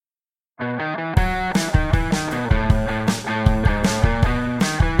Hello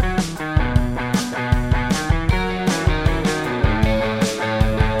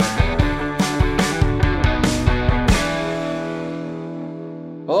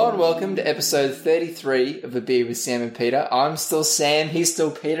and welcome to episode 33 of A Beer with Sam and Peter. I'm still Sam, he's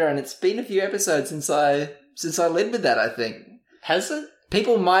still Peter, and it's been a few episodes since I led with that, I think. Has it?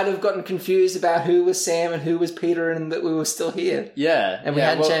 People might have gotten confused about who was Sam and who was Peter and that we were still here. Yeah. And we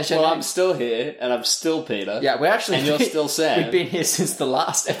hadn't changed our Well, name. I'm still here, and I'm still Peter. Yeah, we're actually... And you're still Sam. We've been here since the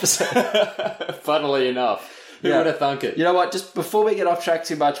last episode. Funnily enough. Who would have thunk it? You know what? Just before we get off track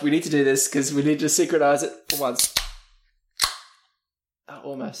too much, we need to do this because we need to synchronize it for once. Oh,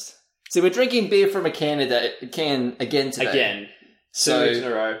 almost. So we're drinking beer from a can again today. Again. So 2 weeks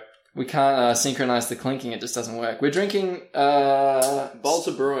in a row. we can't synchronize the clinking. It just doesn't work. We're drinking...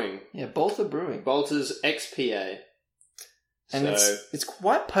 Balter Brewing. Yeah, Balter Brewing. Balter's XPA. And it's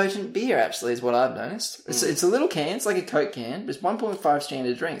quite potent beer, actually, is what I've noticed. It's a little can. It's like a Coke can, but it's 1.5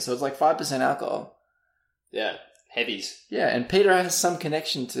 standard drink, so it's like 5% alcohol. Yeah, heavies. Yeah, and Peter has some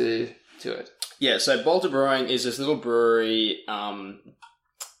connection to it. Yeah, so Balter Brewing is this little brewery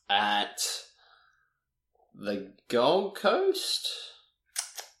at the Gold Coast?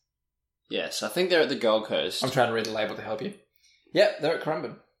 Yes, I think they're at the Gold Coast. I'm trying to read the label to help you. Yep, they're at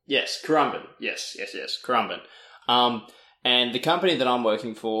Conundrum. Yes, Conundrum. Yes, Conundrum. And the company that I'm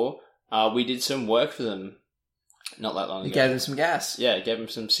working for, we did some work for them not that long ago. You gave them some gas. Yeah, gave them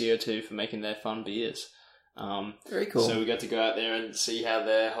some CO2 for making their fun beers. Very cool. So we got to go out there and see how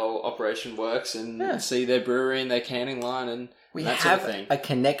their whole operation works and see their brewery and their canning line and that sort of thing. A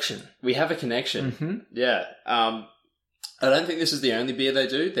connection. We have a connection. Mm-hmm. Yeah. I don't think this is the only beer they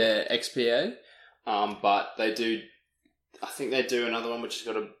do. They're XPA. But they do... I think they do another one which has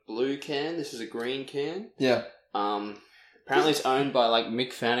got a blue can. This is a green can. Yeah. Apparently it's owned by like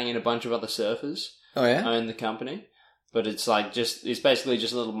Mick Fanning and a bunch of other surfers. Oh, yeah? Own the company. But it's like it's basically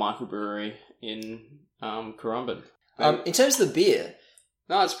just a little microbrewery in Conundrum. In terms of the beer...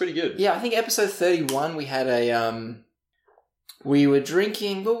 No, it's pretty good. Yeah, I think episode 31 we had a... we were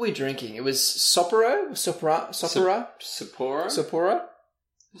drinking... What were we drinking? It was Sapporo? Sapporo?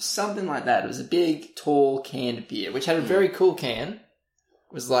 Something like that. It was a big, tall canned beer, which had a very cool can. It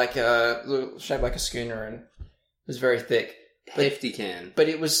was like shaped like a schooner and it was very thick. Hefty can. But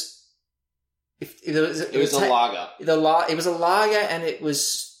it was... It was a lager. It was a lager, and it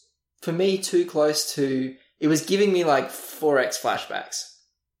was, for me, too close to... It was giving me like 4X flashbacks.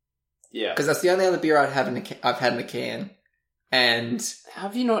 Yeah. Because that's the only other beer I've had in a can. And... How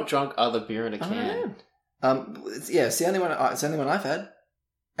have you not drunk other beer in a can? Yeah, it's the only one I've had.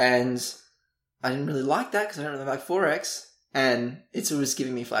 And I didn't really like that because I don't really like 4X. And it was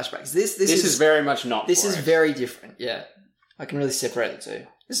giving me flashbacks. This is very much not 4X. This is very different, yeah. I can really separate the two.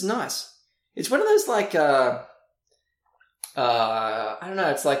 It's nice. It's one of those like, I don't know,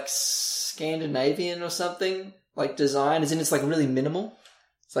 it's like Scandinavian or something, like design, as in it's like really minimal.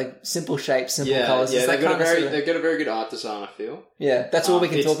 It's like simple shapes, simple colours. Yeah, they've got a very good art design, I feel. Yeah, that's all we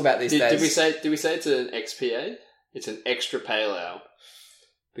can talk about these days. Did we say it's an XPA? It's an extra pale ale.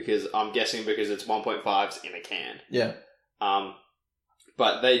 Because I'm guessing because it's 1.5s in a can. Yeah.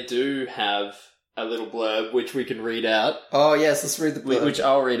 But they do have a little blurb which we can read out. Oh yes, let's read the blurb. Which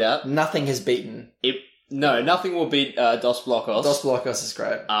I'll read out. Nothing has beaten. Nothing will beat Dos Blocos. Dos Blocos is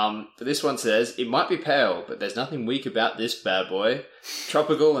great. But this one says, it might be pale, but there's nothing weak about this bad boy.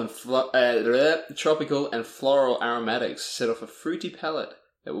 Tropical and floral aromatics set off a fruity palate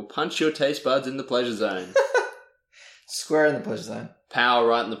that will punch your taste buds in the pleasure zone. Square in the pleasure zone. Power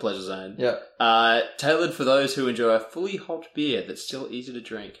right in the pleasure zone. Yep. Tailored for those who enjoy a fully hot beer that's still easy to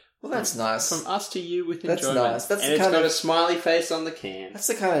drink. Well, that's nice. From us to you with that's enjoyment. Nice. That's and it's got a smiley face on the can. That's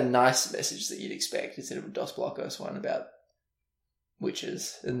the kind of nice message that you'd expect instead of a Dos Blocos one about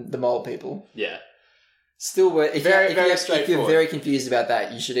witches and the mole people. Yeah. Still, if you're very confused about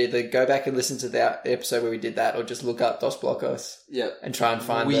that, you should either go back and listen to that episode where we did that, or just look up Dos Blocos. Yep. And try and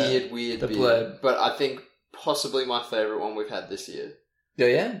find the blurb. But I think possibly my favourite one we've had this year. Oh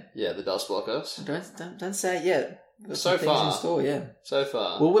yeah? Yeah, the Dos Blocos. Don't say it yet. So far. In store, yeah. So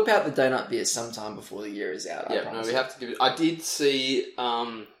far. We'll whip out the donut beer sometime before the year is out. Yeah, no, we have to give it... I did see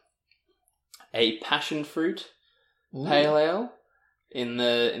a passion fruit pale ale in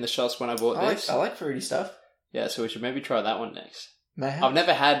the shops when I bought this. I like fruity stuff. Yeah, so we should maybe try that one next. Mayhaps. I've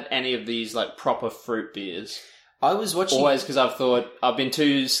never had any of these like proper fruit beers. I was watching... Always because I've been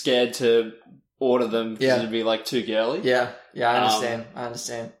too scared to order them because it'd be like too girly. Yeah, I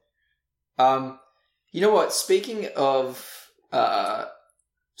understand. You know what? Speaking of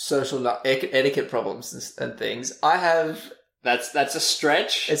social etiquette problems and things, I have That's a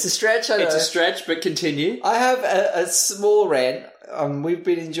stretch. It's a stretch, I know. It's a stretch, but continue. I have a small rant. We've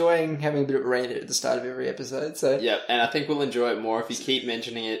been enjoying having a bit of a rant at the start of every episode. So yeah, and I think we'll enjoy it more if you keep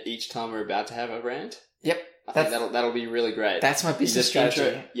mentioning it each time we're about to have a rant. Yep. I think that'll be really great. That's my business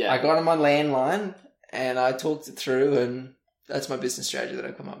strategy. Yeah. I got on my landline and I talked it through, and that's my business strategy that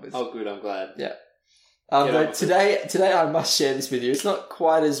I've come up with. Oh, good. I'm glad. Yeah. But today I must share this with you. It's not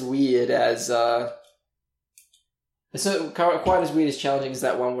quite as weird as... It's not quite as weird as challenging as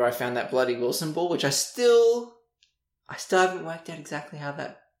that one where I found that bloody Wilson ball, which I still haven't worked out exactly how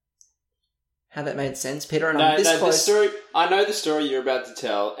that made sense, Peter. And I'm this close. The story, I know the story you're about to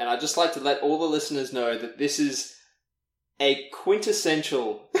tell, and I'd just like to let all the listeners know that this is a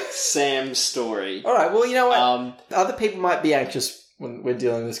quintessential Sam story. All right. Well, you know what? Other people might be anxious when we're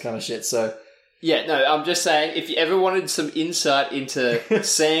dealing with this kind of shit. So yeah, no, I'm just saying if you ever wanted some insight into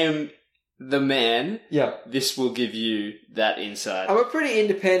Sam the man, this will give you that insight. I'm a pretty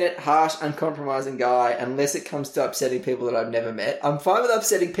independent, harsh, uncompromising guy unless it comes to upsetting people that I've never met. I'm fine with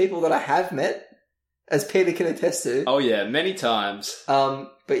upsetting people that I have met, as Peter can attest to. Oh yeah, many times.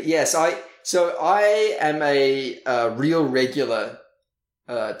 But yes, I am a real regular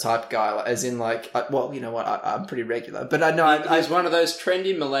type guy, as in like, well, you know what, I'm pretty regular, but I know he's one of those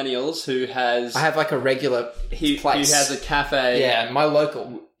trendy millennials who has... I have like a regular place. He has a cafe. Yeah, my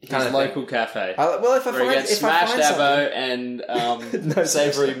local... His local cafe. Well, if I find... If smashed I find avo and no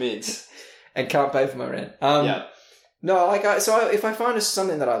savoury mince. And can't pay for my rent. Yeah. No, like, if I find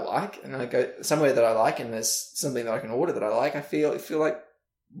something that I like, and I go somewhere that I like, and there's something that I can order that I like, I feel like,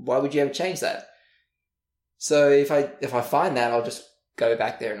 why would you ever change that? So if I find that, I'll just go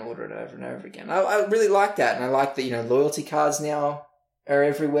back there and order it over and over again. I really like that, and I like that, loyalty cards now are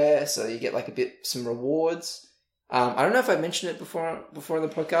everywhere, so you get like some rewards. I don't know if I mentioned it before on the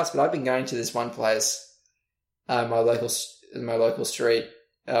podcast, but I've been going to this one place, my local street,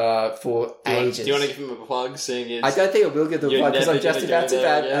 for ages. Do you want to give him a plug? I don't think I will give them a plug because I'm just about to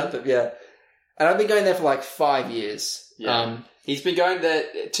bad them. Yeah, and I've been going there for like 5 years. Yeah. He's been going there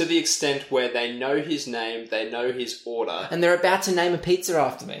to the extent where they know his name, they know his order, and they're about to name a pizza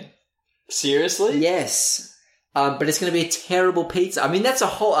after me. Seriously? Yes, but it's going to be a terrible pizza. I mean, that's a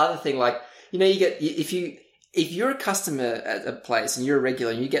whole other thing. Like, you get if you're a customer at a place and you're a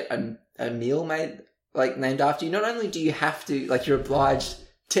regular and you get a meal made, like, named after you, not only do you have to, like, you're obliged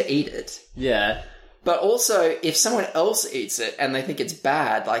to eat it. Yeah. But also, if someone else eats it and they think it's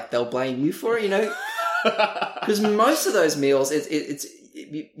bad, like, they'll blame you for it, Because most of those meals, it's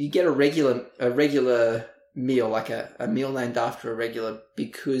you get a regular meal, like a meal named after a regular,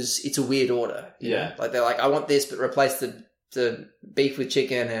 because it's a weird order. You know? Like, they're like, I want this, but replace the beef with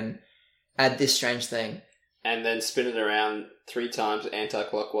chicken and add this strange thing. And then spin it around 3 times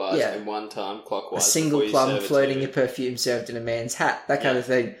anti-clockwise and 1 time clockwise. A single plum floating in perfume served in a man's hat, that kind of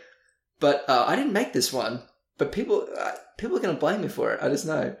thing. But I didn't make this one. But people are going to blame me for it. I just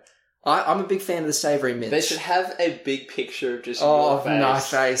know. I'm a big fan of the savoury mince. They should have a big picture of just your face. Oh, my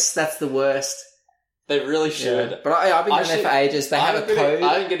face. That's the worst. They really should. Yeah. But I've been going there for ages. They have a code.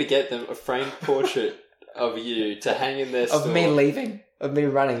 I'm going to get them a framed portrait of you to hang in their store. Of me leaving. Of me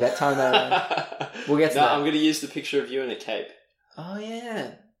running that time that I ran. We'll get to that. I'm going to use the picture of you in a cape. Oh,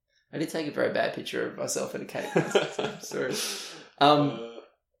 yeah. I did take a very bad picture of myself in a cape. Sorry.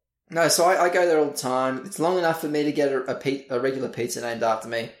 No, so I go there all the time. It's long enough for me to get a regular pizza named after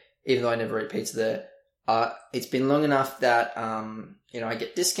me, even though I never eat pizza there. It's been long enough that, I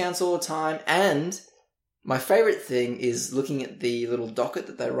get discounts all the time. And my favourite thing is looking at the little docket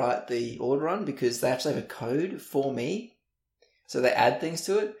that they write the order on, because they actually have a code for me. So they add things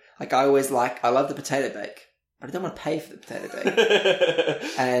to it. Like, I love the potato bake, but I don't want to pay for the potato bake.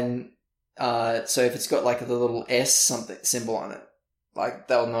 And so if it's got like the little S something symbol on it, like,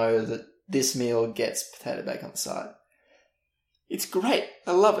 they'll know that this meal gets potato bake on the side. It's great.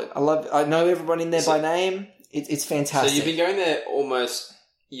 I love it. I know everyone in there by name. It's fantastic. So you've been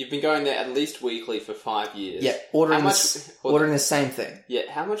going there at least weekly for 5 years. Yeah, ordering the same thing. Yeah,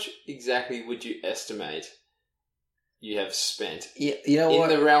 how much exactly would you estimate you have spent? Yeah, you know what?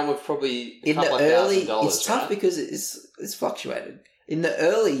 In the realm of probably a couple of $1,000. It's tough because it's fluctuated. In the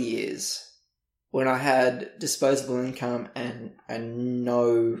early years, when I had disposable income and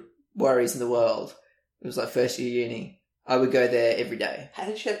no worries in the world, it was like first year uni, I would go there every day. How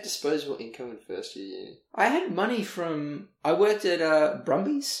did you have disposable income in first year uni? I had money I worked at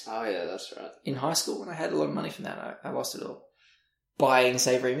Brumbies. Oh yeah, that's right. In high school, and I had a lot of money from that. I lost it all. Buying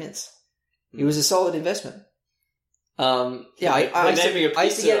savoury mince. It was a solid investment. I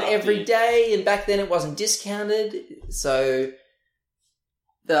used to get it every day, and back then it wasn't discounted, so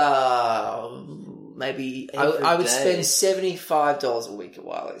maybe I would spend $75 a week at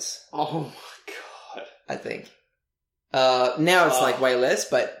Wiley's. Oh my god! I think. Now it's like way less,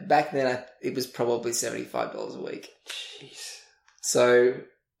 but back then it was probably $75 a week. Jeez. So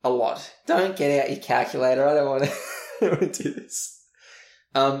a lot. Don't get out your calculator. I don't want to do this.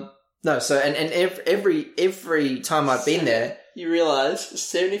 No. So and every time I've been there, you realise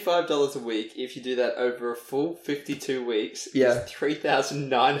 $75 a week. If you do that over a full 52 weeks, is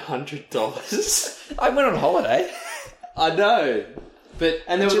 $3,900. I went on holiday. I know, but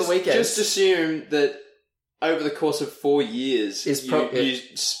and there were the weekends. Just assume that over the course of 4 years, you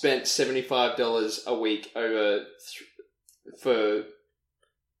spent $75 a week over over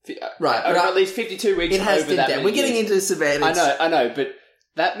at least 52 weeks. It has over that. We're getting into semantics. I know, but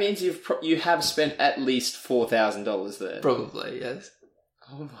that means you have spent at least $4,000 there. Probably, yes.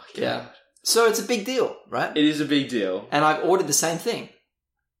 Oh my god! Yeah. So it's a big deal, right? It is a big deal, and I've ordered the same thing.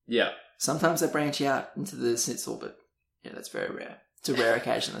 Yeah. Sometimes I branch out into the schnitzel, but that's very rare. It's a rare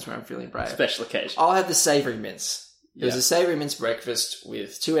occasion. That's where I'm feeling brave. Special occasion. I'll have the savoury mince. It was a savoury mince breakfast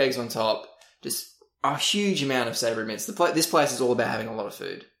with 2 eggs on top. Just a huge amount of savoury mince. This place is all about having a lot of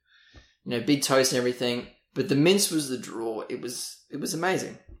food. Big toast and everything. But the mince was the draw. It was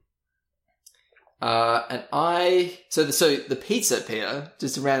amazing. So the pizza, Peter,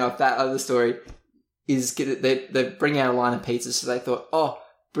 just to round off that other story, is they bring out a line of pizzas. So they thought, oh,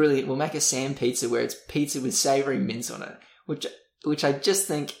 brilliant, we'll make a Sam pizza where it's pizza with savoury mince on it, which I just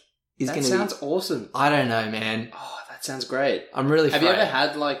think is going to be... That sounds awesome. I don't know, man. Oh, that sounds great. I'm really Have you ever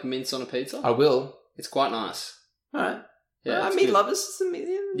had, mince on a pizza? I will. It's quite nice. All right. Yeah, meat lovers.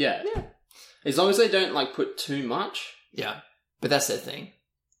 Yeah. As long as they don't, put too much. Yeah. But that's their thing.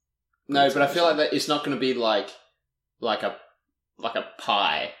 No, but I feel like that it's not going to be like a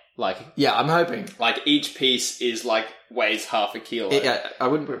pie. Yeah, I'm hoping. Each piece is weighs half a kilo. Yeah, I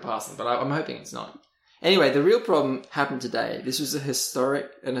wouldn't put it past them, but I'm hoping it's not. Anyway, the real problem happened today. This was an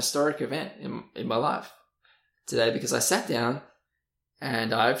historic event in my life today because I sat down,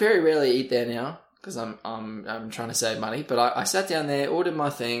 and I very rarely eat there now because I'm trying to save money. But I sat down there, ordered my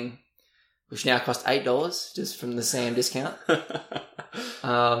thing, which now cost $8 just from the Sam discount.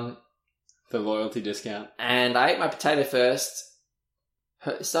 The loyalty discount. And I ate my potato first.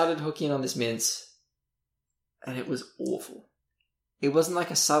 Started hooking on this mince, and it was awful. It wasn't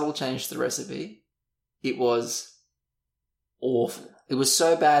a subtle change to the recipe. It was awful. It was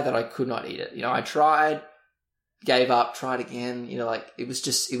so bad that I could not eat it. I tried, gave up, tried again. It was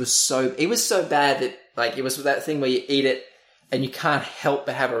so bad that it was that thing where you eat it and you can't help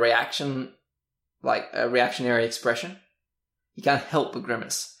but have a reaction, a reactionary expression. You can't help but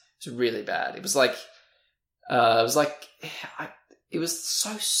grimace. It was really bad. It was it was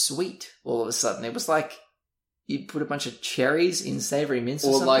so sweet all of a sudden. It was you put a bunch of cherries in savoury mince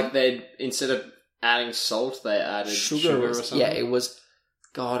or something. They'd, instead of adding salt, they added sugar or something. Yeah, it was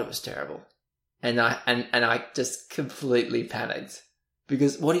terrible. And I just completely panicked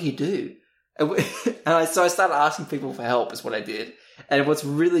because what do? So I started asking people for help is what I did. And what's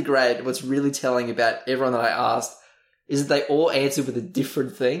really great, what's really telling about everyone that I asked is that they all answered with a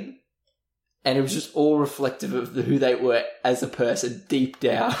different thing. And it was just all reflective of who they were as a person deep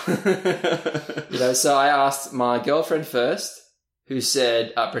down. So I asked my girlfriend first, who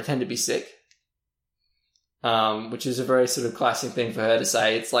said, pretend to be sick. Which is a very sort of classic thing for her to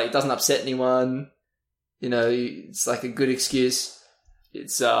say. It's it doesn't upset anyone. It's a good excuse.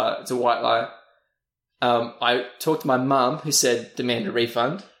 It's a white lie. I talked to my mum, who said, demand a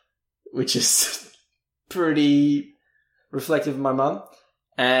refund, which is pretty reflective of my mum.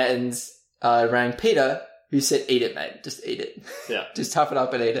 And I rang Peter, who said, eat it, mate. Just eat it. Yeah. Just tough it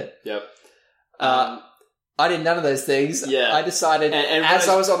up and eat it. Yep. I did none of those things. Yeah. I decided, as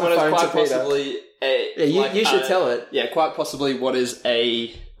I was on the phone to Peter... you should tell it. Yeah, quite possibly what is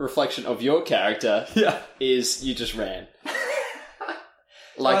a reflection of your character is you just ran.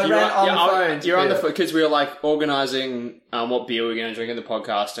 I ran on the phone. You're on the phone because we were organising what beer we were going to drink in the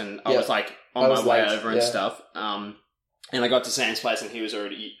podcast, and I was on my way over and stuff. And I got to Sam's place, and he was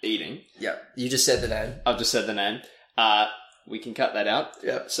already eating. Yeah, you just said the name. I've just said the name. We can cut that out.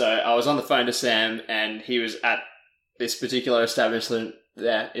 Yeah. So I was on the phone to Sam, and he was at this particular establishment.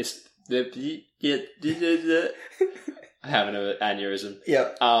 Having an aneurysm. Yeah.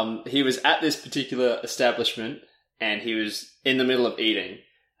 He was at this particular establishment, and he was in the middle of eating,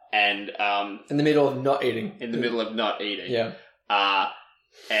 and in the middle of not eating. In the middle of not eating. Yeah.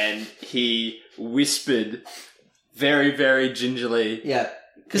 And he whispered very, very gingerly. Yeah.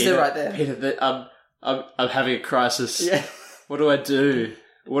 Because they're right there. Peter, I'm having a crisis. Yeah. What do I do?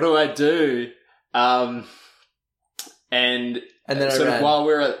 And then sort of while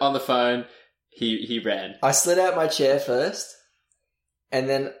we were on the phone, he ran. I slid out my chair first, and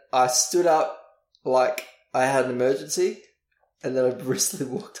then I stood up like I had an emergency, and then I briskly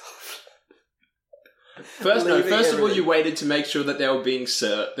walked off. First of all, you waited to make sure that they were being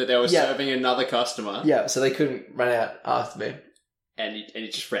serving another customer. Yeah, so they couldn't run out after me. And you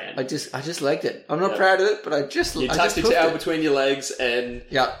just ran. I just legged it. I'm not proud of it, but I just tucked your towel between your legs and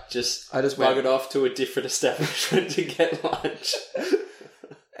I just buggered off to a different establishment to get lunch.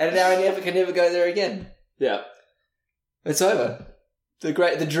 And now I can never go there again. Yeah, it's over.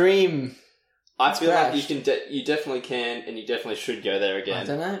 The dream. I feel like you definitely can, and you definitely should go there again. I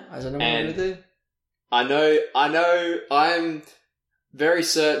don't know what I'm going to do. I know. I'm very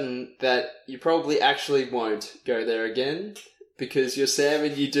certain that you probably actually won't go there again. Because you're Sam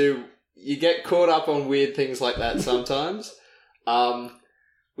and you get caught up on weird things like that sometimes,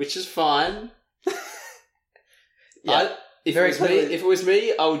 which is fine. Yeah, if it was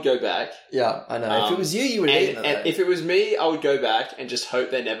me, I would go back. Yeah, I know. If it was you, you would eat it. And if it was me, I would go back and just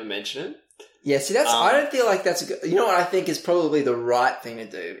hope they never mention it. Yeah, see, I don't feel like that's a good... You know what I think is probably the right thing to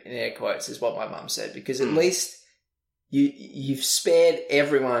do, in air quotes, is what my mum said. Because at least you've spared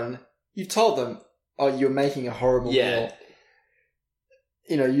everyone... You've told them, oh, you're making a horrible meal.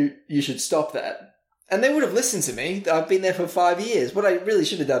 You know, you should stop that. And they would have listened to me. I've been there for 5 years. What I really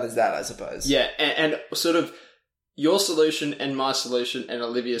should have done is that, I suppose. Yeah, and sort of your solution and my solution and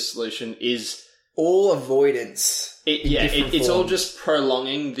Olivia's solution is... all avoidance. It's all just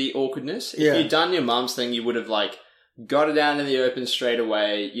prolonging the awkwardness. If you'd done your mum's thing, you would have, got it down in the open straight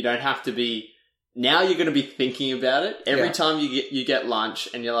away. You don't have to be... Now you're going to be thinking about it. Every time you get lunch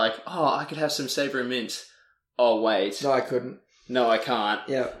and you're like, oh, I could have some savoury mince. Oh, wait. No, I couldn't. No, I can't.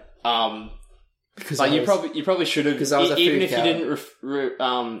 Yeah. Because you probably should have. Because I was even if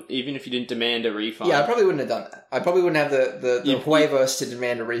you didn't demand a refund. Yeah, I probably wouldn't have done that. I probably wouldn't have the huevos to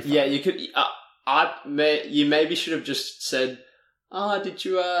demand a refund. Yeah, you could. You maybe should have just said, "Oh, did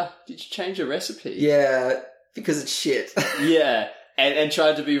you change your recipe?" Yeah, because it's shit. Yeah, and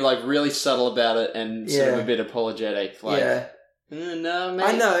tried to be really subtle about it and sort of a bit apologetic. No, maybe,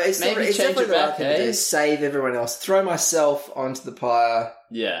 I know, it's definitely the right thing to do. Save everyone else. Throw myself onto the pyre.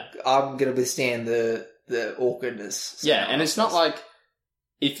 Yeah. I'm going to withstand the awkwardness. Yeah, and it's not like...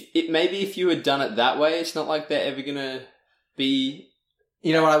 If you had done it that way, it's not like they're ever going to be...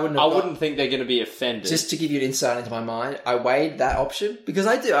 You know what, I wouldn't think they're going to be offended. Just to give you an insight into my mind, I weighed that option. Because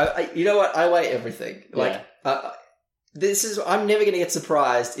I do. You know what, I weigh everything. I'm never going to get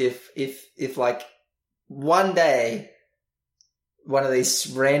surprised if one day... one of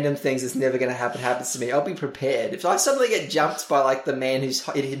these random things that's never going to happen happens to me. I'll be prepared. If I suddenly get jumped by the man who's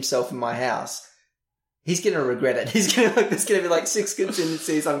hid himself in my house, he's going to regret it. He's going to there's going to be 6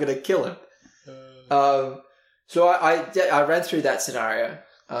 contingencies. I'm going to kill him. So I ran through that scenario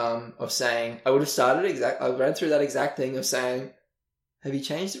of saying I would have started I ran through that exact thing of saying, "Have you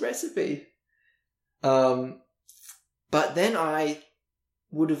changed the recipe?" But then I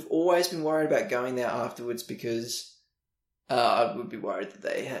would have always been worried about going there afterwards because. I would be worried that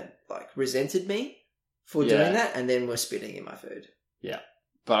they had resented me for doing that and then were spitting in my food. Yeah.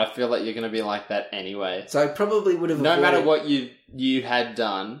 But I feel like you're going to be like that anyway. So I probably would have no matter what you had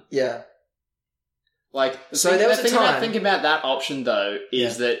done. Yeah. So there was a time... Think about that option though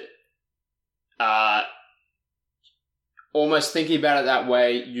is that almost thinking about it that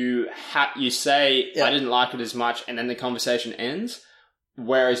way, you say, I didn't like it as much, and then the conversation ends.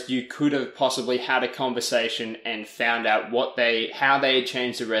 Whereas you could have possibly had a conversation and found out how they had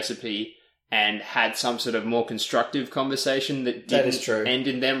changed the recipe and had some sort of more constructive conversation that didn't end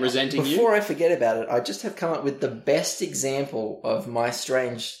in them resenting you. Before I forget about it, I just have come up with the best example of my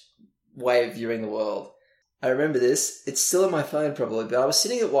strange way of viewing the world. I remember this. It's still on my phone probably, but I was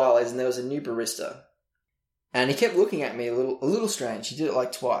sitting at Wiley's and there was a new barista. And he kept looking at me a little strange. He did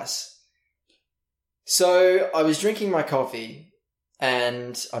it twice. So I was drinking my coffee...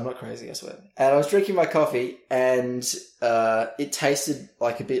 And I'm not crazy, I swear. And I was drinking my coffee and it tasted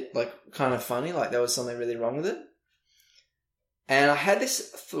a bit kind of funny, there was something really wrong with it. And I had this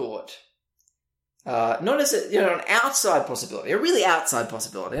thought, not as an outside possibility, a really outside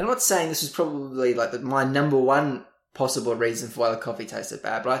possibility. I'm not saying this was probably my number one possible reason for why the coffee tasted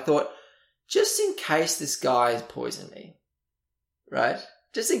bad, but I thought, just in case this guy's poisoned me, right?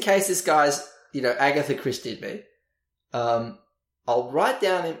 Just in case this guy's, Agatha Christie'd me, I'll write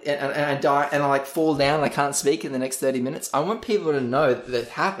down and I die and I fall down and I can't speak in the next 30 minutes. I want people to know that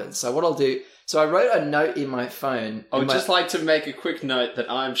happens. So what I'll do... So I wrote a note in my phone. I would just like to make a quick note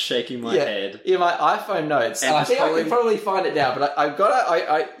that I'm shaking my head. In my iPhone notes. And I think I can probably find it now, but I've got to...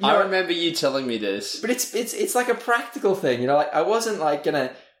 I remember you telling me this. But it's like a practical thing, I wasn't going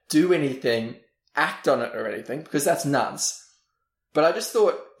to do anything act on it or anything because that's nuts. But I just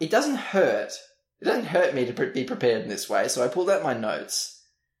thought, it doesn't hurt. It doesn't hurt me to be prepared in this way. So I pulled out my notes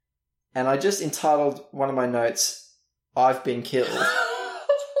and I just entitled one of my notes, "I've been killed."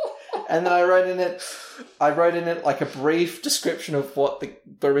 And then I wrote in it like a brief description of what the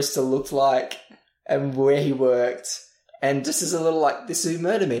barista looked like and where he worked. And just as a little like, this is who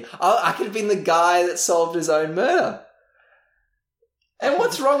murdered me. I could have been the guy that solved his own murder. And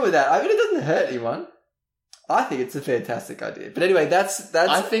what's wrong with that? I mean, it doesn't hurt anyone. I think it's a fantastic idea. But anyway, that's...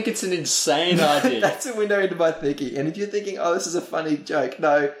 I think it's an insane idea. That's a window into my thinking. And if you're thinking, oh, this is a funny joke,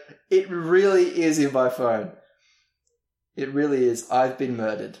 no, it really is in my phone. It really is. I've been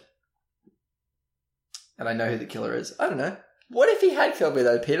murdered. And I know who the killer is. I don't know. What if he had killed me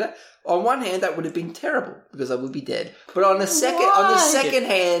though, Peter? On one hand, that would have been terrible because I would be dead. But on the second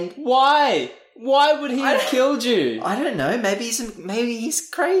hand... Why? Why would he have killed you? I don't know. Maybe he's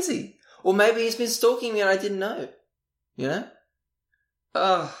crazy. Or maybe he's been stalking me and I didn't know. You know?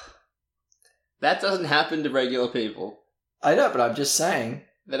 Ugh. That doesn't happen to regular people. I know, but I'm just saying.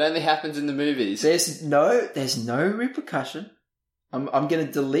 That only happens in the movies. There's no repercussion. I'm going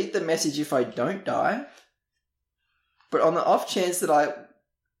to delete the message if I don't die. But on the off chance that I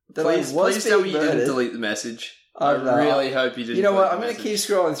was please tell me murdered, you didn't delete the message. I really hope you didn't. You know what? I'm going to keep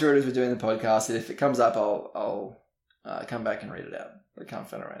scrolling through it as we're doing the podcast, and if it comes up, I'll come back and read it out. I can't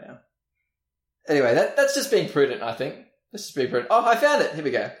find it right now. Anyway, that's just being prudent, I think. That's just being prudent. Oh, I found it. Here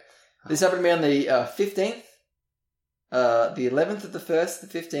we go. This happened to me on the 15th, the 11th of the 1st,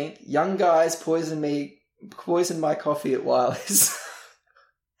 the 15th. Young guys poisoned my coffee at Wiley's.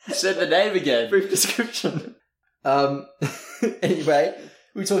 Said the name again. Brief description. Anyway,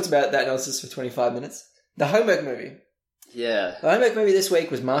 we talked about that analysis for 25 minutes. The homework movie. Yeah. The homework movie this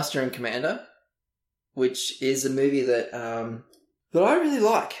week was Master and Commander, which is a movie that I really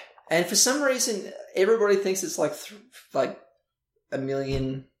like. And for some reason, everybody thinks it's like a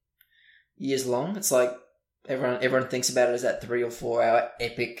million years long. It's like everyone thinks about it as that 3 or 4 hour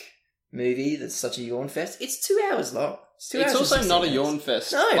epic movie that's such a yawn fest. It's 2 hours long. It's also not a yawn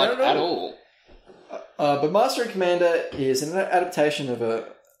fest. No, not at all. But Master and Commander is an adaptation of a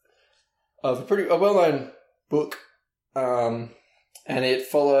well-known book, and it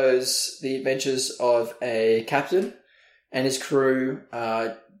follows the adventures of a captain and his crew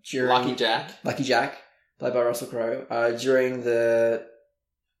during Lucky Jack, played by Russell Crowe, during the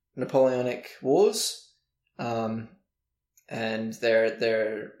Napoleonic Wars, and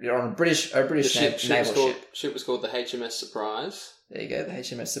they're on a British naval ship. Ship was called the HMS Surprise. There you go, the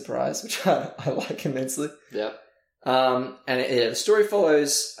HMS Surprise, which I like immensely. Yep. And the story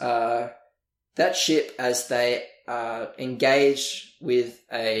follows that ship as they engage with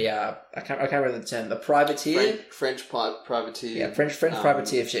I can't remember the term, the privateer, French privateer. Yeah, French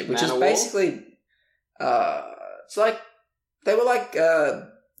privateer ship, which is basically it's like they were like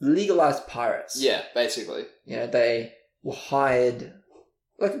legalized pirates. Yeah, basically. Yeah, they were hired,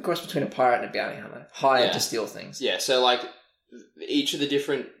 like a cross between a pirate and a bounty hunter, hired to steal things. Yeah, so like each of the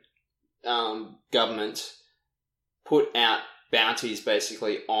different governments put out bounties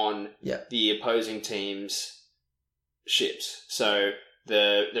basically on the opposing team's ships. So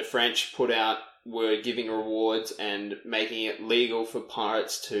the French were giving rewards and making it legal for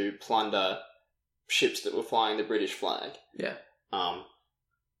pirates to plunder ships that were flying the British flag. Yeah. And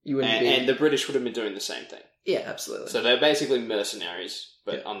the British would have been doing the same thing. Yeah, absolutely. So they're basically mercenaries,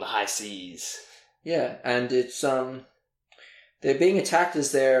 but on the high seas. Yeah, and it's they're being attacked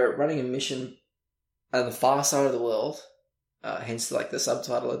as they're running a mission on the far side of the world, hence like the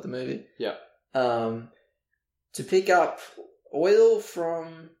subtitle of the movie. Yeah. To pick up oil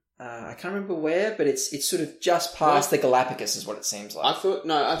from I can't remember where, but it's sort of just past the Galapagos is what it seems like. I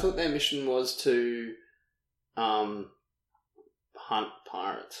thought their mission was to hunt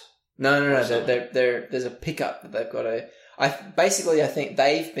pirates. No. There's a pickup that they've got I think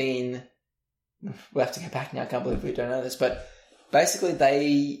they've been. We'll have to go back now. I can't believe we don't know this, but basically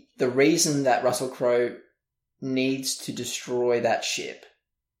the reason that Russell Crowe needs to destroy that ship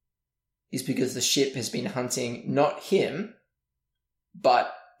is because the ship has been hunting not him,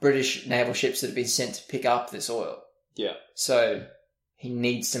 but British naval ships that have been sent to pick up this oil. Yeah. So he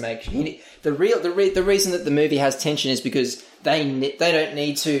needs to make the reason that the movie has tension is because they don't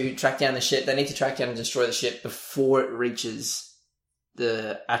need to track down the ship. They need to track down and destroy the ship before it reaches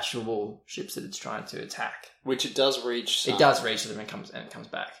the actual ships that it's trying to attack. Which it does reach. It does reach them and it comes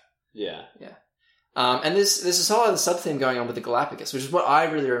back. Yeah. Yeah. And there's this whole other sub-theme going on with the Galapagos, which is what I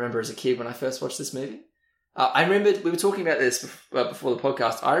really remember as a kid when I first watched this movie. I remembered, we were talking about this before the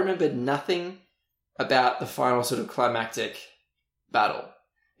podcast, I remembered nothing about the final sort of climactic battle.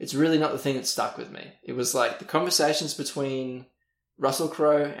 it's really not the thing that stuck with me. It was like the conversations between Russell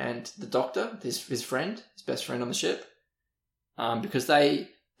Crowe and the Doctor, his friend, his best friend on the ship, because they're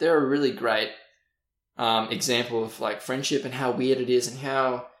a really great example of like friendship and how weird it is, and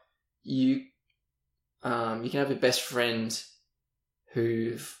how you can have a best friend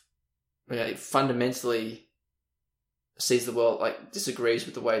who fundamentally sees the world, like disagrees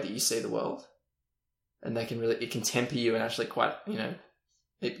with the way that you see the world, and it can temper you and actually quite,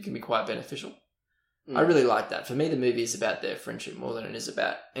 it can be quite beneficial. I really like that. For me, the movie is about their friendship more than it is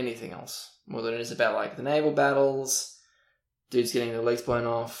about anything else. More than it is about like the naval battles, dudes getting their legs blown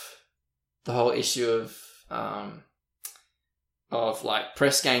off, the whole issue of like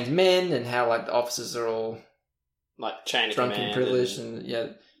press ganged men, and how like the officers are all like chain of drunk command and privileged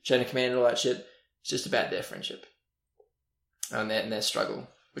and chain of command and all that shit. It's just about their friendship and their struggle,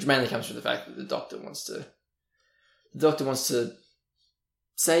 which mainly comes from the fact that the Doctor wants to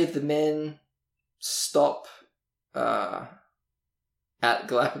save the men, stop at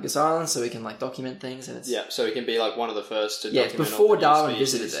Galapagos Island so he can like document things, and it's so he can be like one of the first to document. It's before Darwin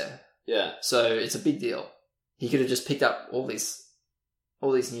visited there. Yeah, so it's a big deal. He could have just picked up all these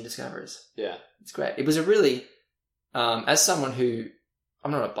new discoveries. Yeah, it's great. It was a really, as someone who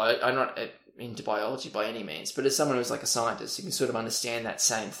I'm not into biology by any means, but as someone who's like a scientist, you can sort of understand that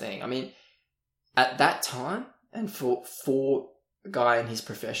same thing. I mean, at that time, and for a guy in his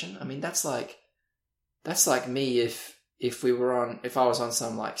profession, I mean, that's like me if I was on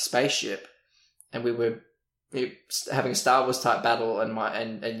some like spaceship and we were having a Star Wars type battle,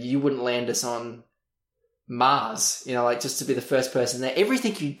 and you wouldn't land us on Mars, like just to be the first person there.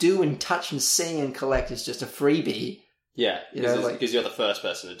 Everything you do and touch and see and collect is just a freebie. Yeah, because you're the first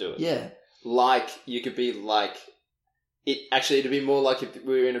person to do it. Yeah. Like, you could be like... It'd be more like if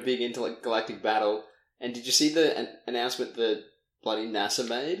we were in a big intergalactic battle. And did you see the announcement that bloody NASA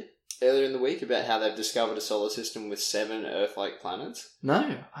made earlier in the week about how they've discovered a solar system with 7 Earth-like planets?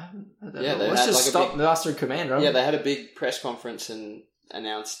 No, I haven't heard that. Yeah, let's just stop the Master Command, right? Yeah, they had a big press conference and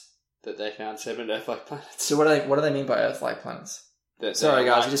announced that they found 7 Earth-like planets. So what do they mean by Earth-like planets? Sorry,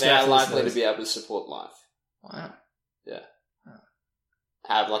 guys, they are likely to be able to support life. Wow. Yeah.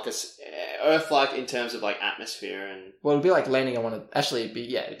 Have like a Earth-like in terms of like atmosphere and... Well, it'd be like landing on one of... Actually,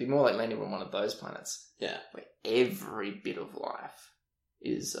 it'd be more like landing on one of those planets. Yeah. Where every bit of life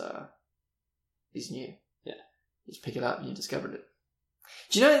is new. Yeah. You just pick it up and you discovered it.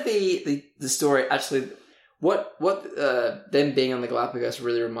 Do you know the story, actually, what them being on the Galapagos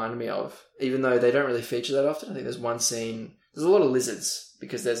really reminded me of, even though they don't really feature that often? I think there's one scene... There's a lot of lizards,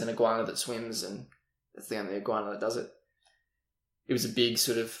 because there's an iguana that swims, and that's the only iguana that does it. It was a big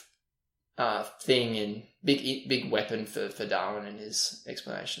sort of thing, and big weapon for Darwin and his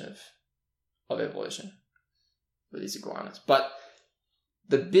explanation of evolution with these iguanas. But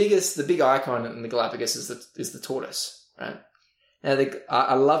the big icon in the Galapagos is the tortoise, right? Now,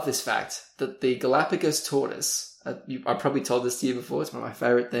 I love this fact that the Galapagos tortoise. I probably told this to you before. It's one of my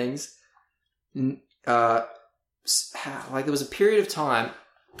favorite things. There was a period of time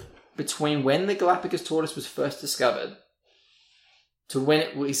between when the Galapagos tortoise was first discovered to when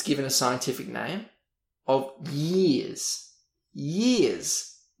it was given a scientific name of years.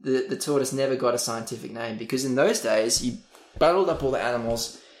 The tortoise never got a scientific name, because in those days you bundled up all the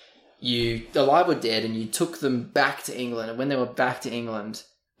animals, alive or dead, and you took them back to England. And when they were back to England,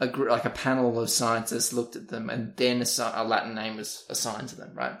 a panel of scientists looked at them, and then a Latin name was assigned to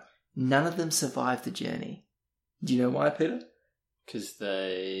them. Right? None of them survived the journey. Do you know why, Peter? Because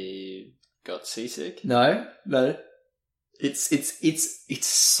they got seasick? No. It's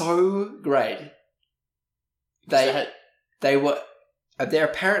so great. They're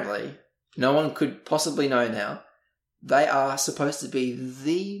apparently, no one could possibly know now, they are supposed to be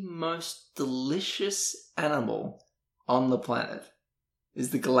the most delicious animal on the planet,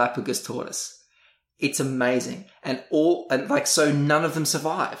 is the Galapagos tortoise. It's amazing. So none of them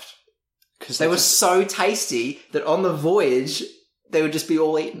survived. Because they were so tasty that on the voyage, they would just be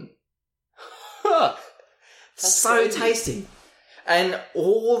all eaten. So crazy. Tasty. And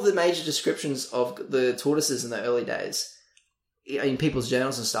all the major descriptions of the tortoises in the early days, in people's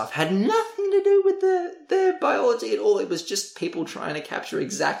journals and stuff, had nothing to do with their biology at all. It was just people trying to capture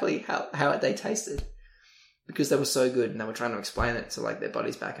exactly how they tasted, because they were so good, and they were trying to explain it to like their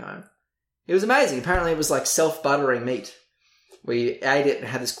buddies back home. It was amazing. Apparently it was like self-buttering meat. We ate it and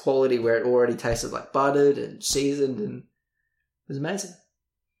had this quality where it already tasted like buttered and seasoned, and it was amazing.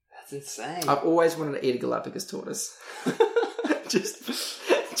 That's insane. I've always wanted to eat a Galapagos tortoise.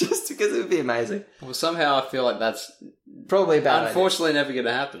 just because it would be amazing. Well, somehow I feel like that's probably about unfortunately never going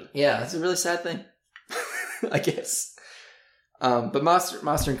to happen. Yeah, it's a really sad thing. I guess. But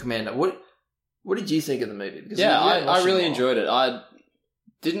Master and Commander, what did you think of the movie? Because I really enjoyed it. I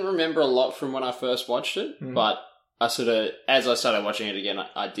didn't remember a lot from when I first watched it, but as I started watching it again,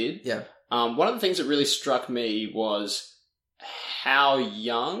 I did. Yeah. One of the things that really struck me was how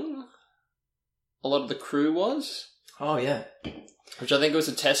young a lot of the crew was. Oh, yeah. Which I think was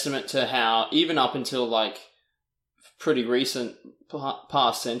a testament to how, even up until like pretty recent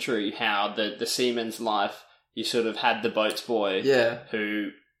past century, how the seaman's life, you sort of had the boats boy who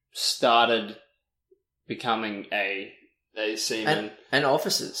started becoming a seaman. And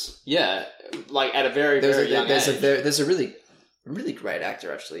officers. Yeah, like at a very, very young age. There's a really great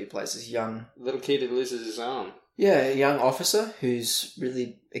actor, actually, who plays this young... little kid who loses his arm. Yeah, a young officer who's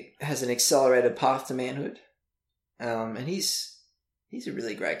really has an accelerated path to manhood. And he's a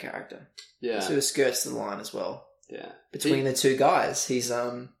really great character. Yeah. He sort of skirts the line as well. Yeah. Between the two guys. He's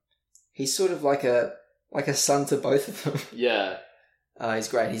sort of like a son to both of them. Yeah. He's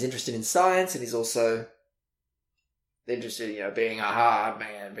great. He's interested in science, and he's also interested in, being a hard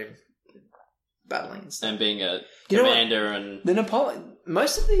man, battling and stuff. And being a commander and... The Napoleon...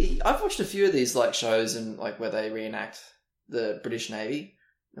 I've watched a few of these like shows and like where they reenact the British Navy,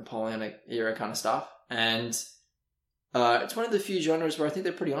 Napoleonic era kind of stuff. And it's one of the few genres where I think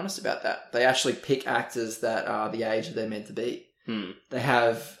they're pretty honest about that. They actually pick actors that are the age that they're meant to be. They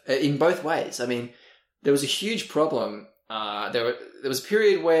have, in both ways. I mean, there was a huge problem. There was a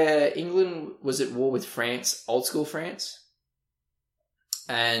period where England was at war with France, old school France,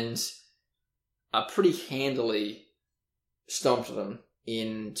 and pretty handily stomped them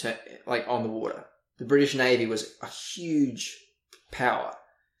on the water. The British Navy was a huge power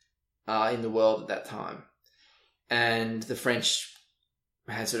in the world at that time, and the French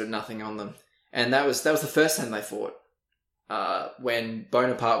had sort of nothing on them. And that was the first time they fought, when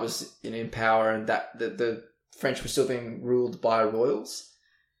Bonaparte was in power, and that the French were still being ruled by royals.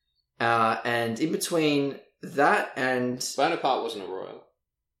 And in between that and... Bonaparte wasn't a royal.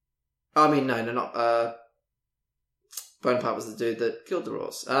 I mean, no, not... Bonaparte was the dude that killed the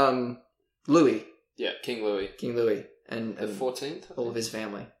royals. Louis. Yeah, King Louis. King Louis. And the 14th? All of his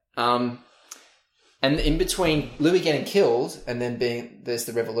family. And in between Louis getting killed and then there's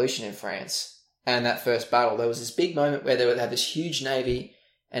the revolution in France and that first battle, there was this big moment where they would have this huge navy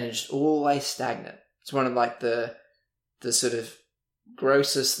and it just always stagnant. It's one of like the sort of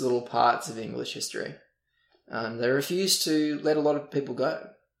grossest little parts of English history. They refused to let a lot of people go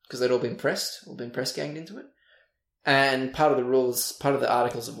because they'd all been press ganged into it. And part of the rules, part of the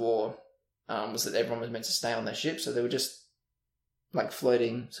Articles of War, was that everyone was meant to stay on their ship. So they were just like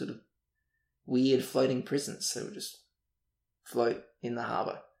floating, sort of weird floating prisons. They would just float in the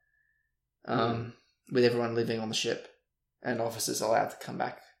harbour, with everyone living on the ship and officers allowed to come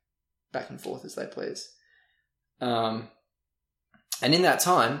back and forth as they please. And in that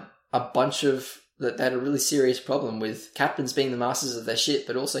time, a bunch of they had a really serious problem with captains being the masters of their ship,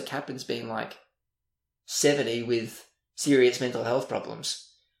 but also captains being like 70 with serious mental health problems,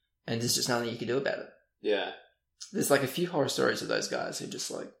 and there's just nothing you can do about it. Yeah. There's like a few horror stories of those guys who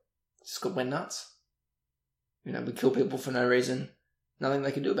just went nuts. Would kill people for no reason. Nothing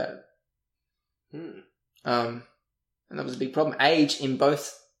they could do about it. And that was a big problem. Age in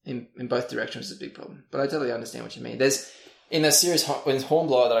both directions is a big problem. But I totally understand what you mean. There's, in the series with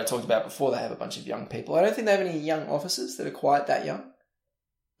Hornblower that I talked about before, they have a bunch of young people. I don't think they have any young officers that are quite that young.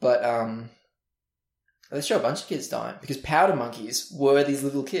 But they show a bunch of kids dying because powder monkeys were these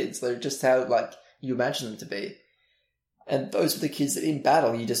little kids. They're just how you imagine them to be. And those were the kids that in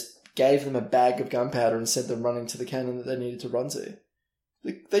battle you just gave them a bag of gunpowder and sent them running to the cannon that they needed to run to.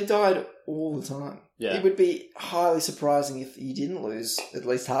 They died all the time. Yeah. It would be highly surprising if you didn't lose at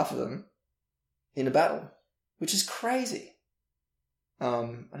least half of them in a battle, which is crazy. I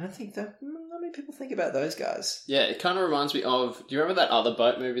don't think that not many people think about those guys. Yeah, it kind of reminds me of... Do you remember that other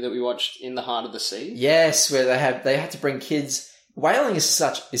boat movie that we watched, In the Heart of the Sea? Yes, where they had to bring kids... Whaling is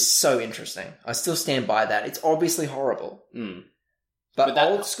so interesting. I still stand by that. It's obviously horrible. But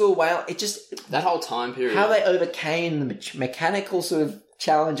that, old school whale, it just... That whole time period. How they overcame the mechanical sort of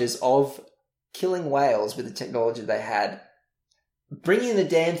challenges of killing whales with the technology they had, bringing the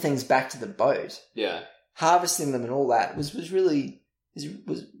damn things back to the boat, harvesting them and all that was really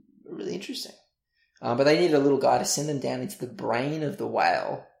interesting. But they needed a little guy to send them down into the brain of the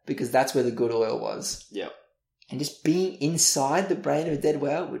whale because that's where the good oil was. Yep. And just being inside the brain of a dead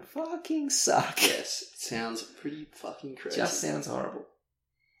whale would fucking suck. Yes, it sounds pretty fucking crazy. Just sounds horrible.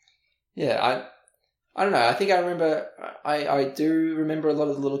 Yeah, I don't know. I think I remember... I do remember a lot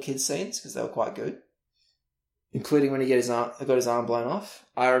of the little kid scenes because they were quite good, including when he got his arm blown off.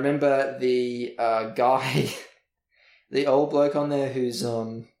 I remember the guy... the old bloke on there who's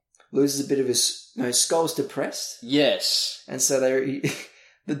loses a bit of his skull's depressed. Yes, and so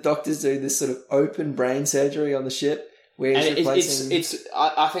the doctors do this sort of open brain surgery on the ship. Where he's replacing...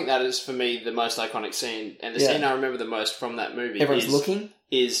 I think that is, for me, the most iconic scene, and the scene I remember the most from that movie. Everyone's looking.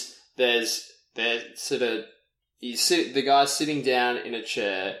 The guy's sitting down in a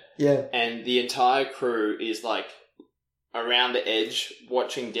chair, and the entire crew is like around the edge,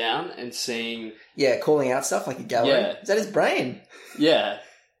 watching down and seeing, calling out stuff like a gallery. Yeah. Is that his brain? Yeah,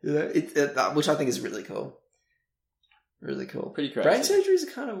 which I think is really cool. Really cool. Pretty crazy. Brain surgery is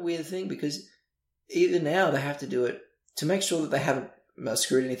a kind of weird thing because even now they have to do it to make sure that they haven't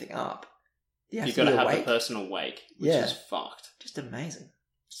screwed anything up. You've got to have a person awake, which is fucked. Just amazing.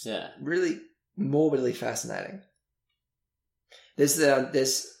 Yeah. Really morbidly fascinating. There's a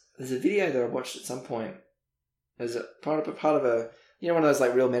video that I watched at some point. There's a part of a one of those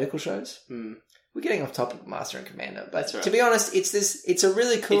like real medical shows. Mm. We're getting off topic of Master and Commander, but that's right. To be honest, it's a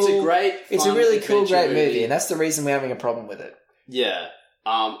really cool. It's a really cool, great movie, and that's the reason we're having a problem with it. Yeah.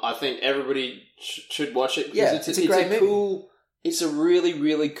 I think everybody should watch it. Because it's a great movie. It's a really,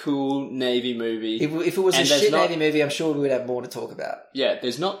 really cool Navy movie. If it was a shit Navy movie, I'm sure we would have more to talk about. Yeah,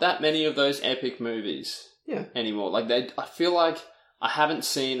 there's not that many of those epic movies anymore. Like I feel like I haven't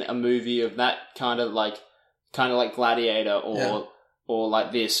seen a movie of that kind of like Gladiator or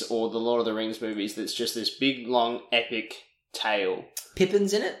like this or the Lord of the Rings movies. That's just this big, long, epic tale.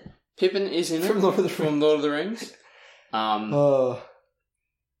 Pippin's in it. Pippin is in it from Lord of the Rings.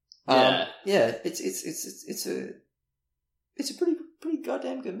 It's a pretty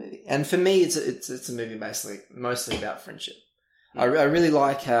goddamn good movie, and for me, it's a movie mostly about friendship. I really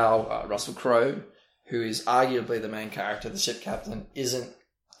like how Russell Crowe, who is arguably the main character, the ship captain, isn't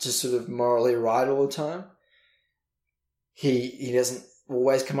just sort of morally right all the time. He doesn't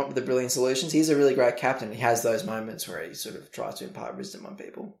always come up with the brilliant solutions. He's a really great captain. He has those moments where he sort of tries to impart wisdom on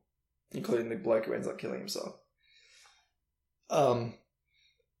people, including the bloke who ends up killing himself.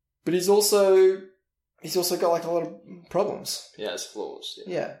 But he's also got like a lot of problems. Yeah, it's flaws.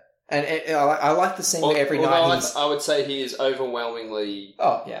 Yeah. And I like the scene where every night I would say he is overwhelmingly...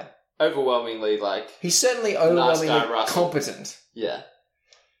 Oh, yeah. Overwhelmingly, like... He's certainly overwhelmingly competent. Yeah.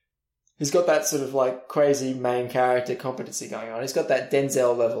 He's got that sort of like crazy main character competency going on. He's got that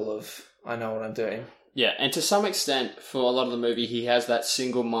Denzel level of, I know what I'm doing. Yeah, and to some extent, for a lot of the movie, he has that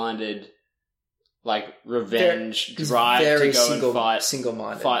single-minded... like revenge drive to go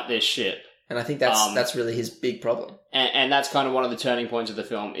and fight this ship, and I think that's really his big problem. And that's kind of one of the turning points of the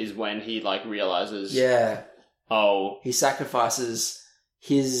film is when he like realizes, he sacrifices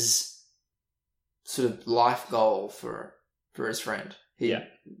his sort of life goal for his friend. He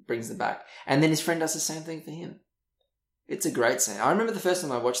brings them back, and then his friend does the same thing for him. It's a great scene. I remember the first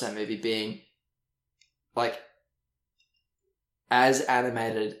time I watched that movie being like as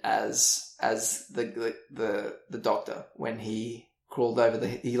animated as the Doctor when he crawled over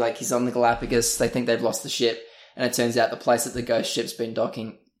he's on the Galapagos. They think they've lost the ship, and it turns out the place that the ghost ship's been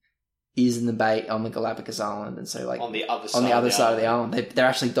docking is in the bay on the Galapagos Island, and so like on the other side of the island, they're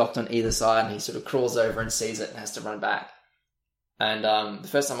actually docked on either side, and he sort of crawls over and sees it and has to run back. And the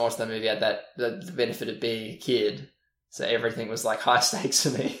first time I watched that movie, I had the benefit of being a kid, so everything was like high stakes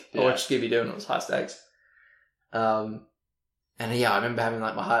for me. I watched Scooby-Doo and it was high stakes. And I remember having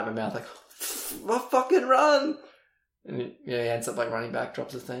like my heart in my mouth, like, fucking run! And he ends up like running back,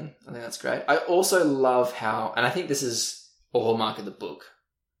 drops the thing. I think that's great. I also love how, and I think this is a hallmark of the book,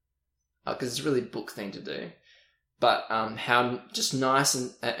 because it's a really book thing to do, but how just nice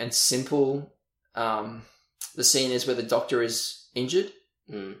and simple the scene is where the Doctor is injured.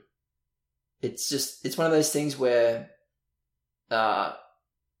 Mm. It's one of those things where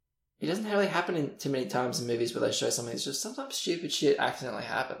it doesn't really happen too many times in movies where they show something. It's just sometimes stupid shit accidentally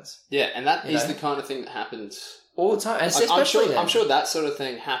happens. Yeah, and that is the kind of thing that happens all the time. And I'm sure that sort of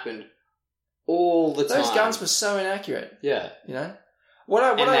thing happened all the time. Those guns were so inaccurate. Yeah, you know.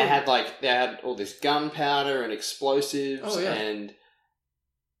 They had all this gunpowder and explosives and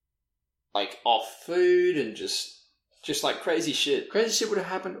like off food and just like crazy shit. Crazy shit would have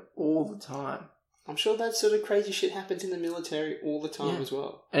happened all the time. I'm sure that sort of crazy shit happens in the military all the time as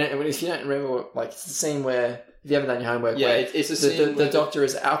well. And if you don't remember, like, it's the scene where, if you haven't done your homework, it's a scene the Doctor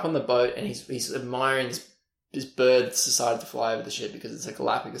is up on the boat and he's admiring this bird that's decided to fly over the ship because it's a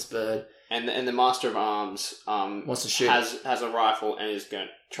Galapagos bird. And the Master of Arms wants to shoot has a rifle and is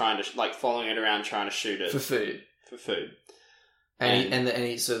trying to following it around trying to shoot it for food. And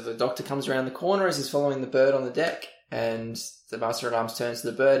the Doctor comes around the corner as he's following the bird on the deck, and the Master of Arms turns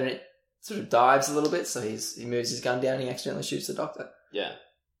to the bird and it sort of dives a little bit, so he moves his gun down and he accidentally shoots the Doctor. Yeah.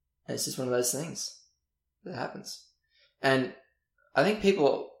 And it's just one of those things that happens. And I think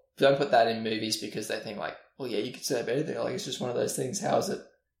people don't put that in movies because they think like, well, yeah, you could say about anything. Like, it's just one of those things. How is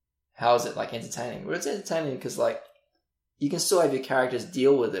it like entertaining? Well, it's entertaining because like you can still have your characters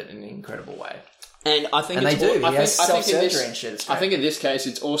deal with it in an incredible way. And I think they do. I think self-surgery and shit. I think in this case,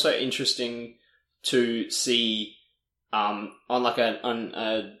 it's also interesting to see on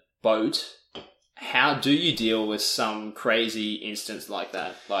a boat. How do you deal with some crazy instance like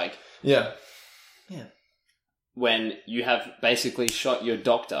that? Like, yeah. When you have basically shot your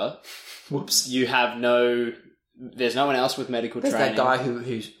doctor, whoops, you have there's no one else with medical training. There's that guy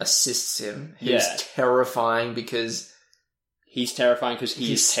who assists him, who's terrifying because he's terrified.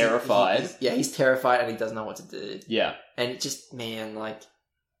 He's terrified and he doesn't know what to do. Yeah. And it just, man, like...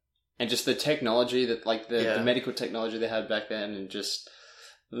 And just the technology that, like, the medical technology they had back then and just...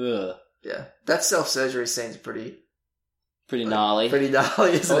 Ugh. Yeah. That self-surgery scene's pretty gnarly. Pretty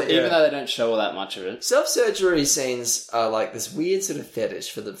gnarly, isn't it? Even though they don't show all that much of it. Self-surgery scenes are like this weird sort of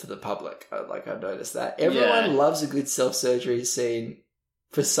fetish for the public. I've noticed that. Everyone loves a good self-surgery scene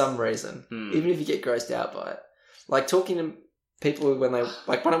for some reason. Even if you get grossed out by it. Like, talking to people when they...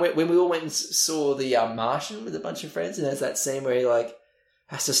 Like, when we all went and saw The Martian with a bunch of friends, and there's that scene where he, like,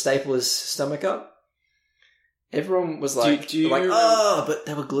 has to staple his stomach up. Everyone was like... but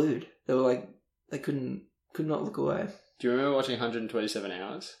they were glued. They were like... They could not look away. Do you remember watching 127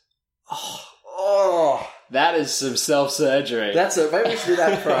 Hours? Oh, that is some self-surgery. Maybe we should do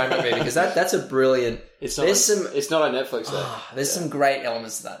that for IMDb because that's a brilliant. It's not on Netflix though. There's some great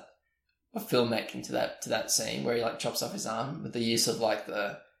elements to that, of filmmaking to that scene where he like chops off his arm with the use of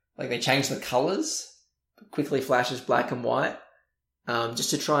they change the colors, quickly flashes black and white,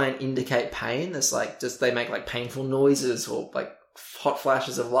 just to try and indicate pain. There's they make like painful noises or like hot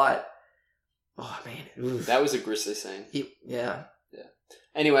flashes of light. Oh man, oof. That was a grisly scene. Yeah.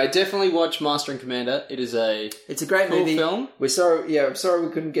 Anyway, definitely watch Master and Commander. It's a great cool movie. Film. I'm sorry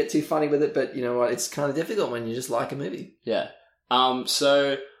we couldn't get too funny with it, but you know what? It's kind of difficult when you just like a movie. Yeah.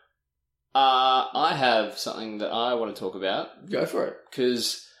 So I have something that I want to talk about. Go for it.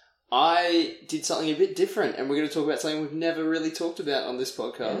 Because I did something a bit different, and we're going to talk about something we've never really talked about on this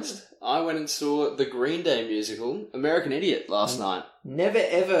podcast. Yeah. I went and saw the Green Day musical, American Idiot, last night. Never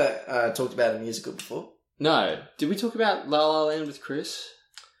ever talked about a musical before. No. Did we talk about La La Land with Chris?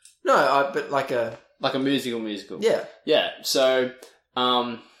 No, but like a musical. Yeah. Yeah. So,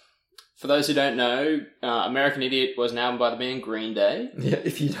 for those who don't know, American Idiot was an album by the band Green Day. Yeah,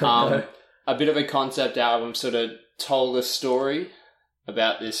 if you don't know. A bit of a concept album, sort of told a story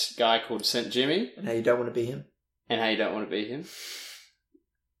about this guy called St. Jimmy. And how you don't want to be him.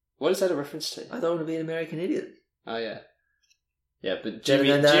 What is that a reference to? I don't want to be an American Idiot. Oh, yeah. Yeah, but Jimmy's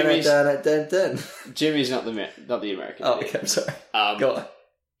not the American Idiot. Okay, I'm sorry. Go on.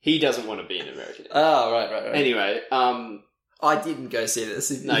 He doesn't want to be an American Idiot. Oh, right. Anyway, I didn't go see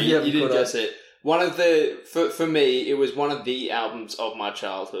this. No, you didn't go see it. One of for me, it was one of the albums of my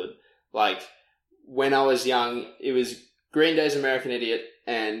childhood. Like, when I was young, it was Green Day's American Idiot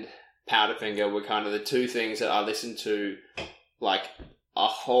and Powderfinger were kind of the two things that I listened to, like, a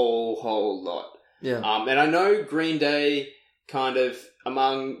whole lot. Yeah. And I know Green Day kind of,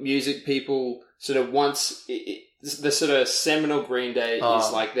 among music people, sort of once... the sort of seminal Green Day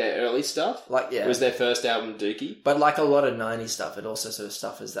is like their early stuff. It was their first album, Dookie. But like a lot of 90s stuff, it also sort of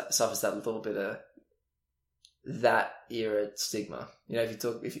suffers that little bit of that era stigma. You know,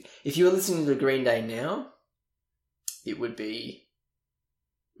 if you were listening to Green Day now, it would be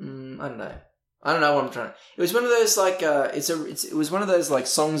I don't know what I'm trying to... It was one of those like it was one of those like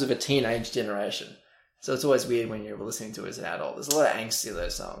songs of a teenage generation. So it's always weird when you're listening to it as an adult. There's a lot of angst in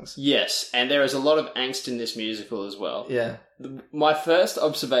those songs. Yes, and there is a lot of angst in this musical as well. Yeah. My first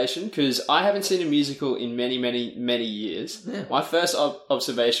observation, because I haven't seen a musical in many, many, many years. Yeah. My first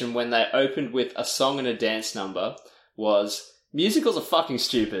observation when they opened with a song and a dance number was, musicals are fucking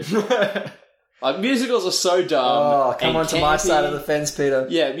stupid. Like, musicals are so dumb. Oh, come on to my side of the fence, Peter.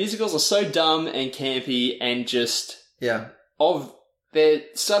 Yeah, musicals are so dumb and campy and just... Yeah. They're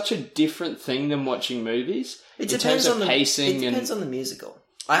such a different thing than watching movies. It depends on the pacing. It depends on the musical.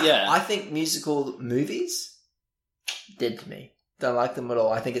 I think musical movies dead to me. Don't like them at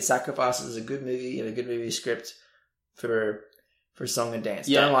all. I think it sacrifices a good movie and a good movie script for song and dance.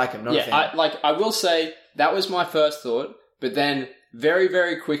 Yeah. Don't like them. Not a fan. I will say that was my first thought, but then very,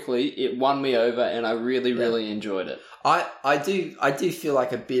 very quickly it won me over, and I really, really enjoyed it. I do feel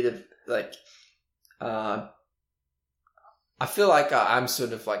like a bit of like. I feel like I'm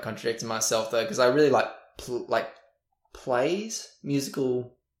sort of like contradicting myself though, because I really like plays,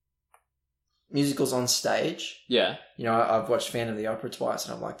 musical musicals on stage. Yeah. You know, I've watched Phantom of the Opera twice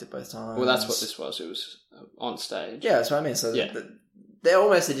and I've liked it both times. Well, that's what this was. It was on stage. Yeah, that's what I mean. So they're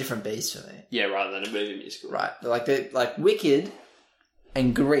almost a different beast for me. Yeah, rather than a movie musical. Right. Like Wicked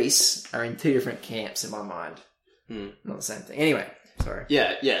and Grease are in two different camps in my mind. Not the same thing. Anyway, sorry.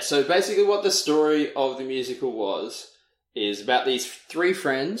 Yeah. So basically what the story of the musical is about these three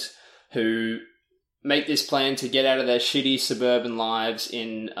friends who make this plan to get out of their shitty suburban lives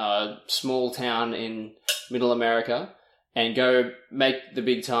in a small town in middle America and go make the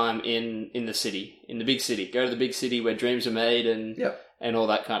big time in the city, in the big city. Go to the big city where dreams are made and all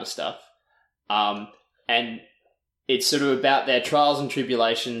that kind of stuff. And it's sort of about their trials and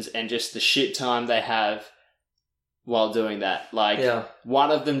tribulations and just the shit time they have while doing that.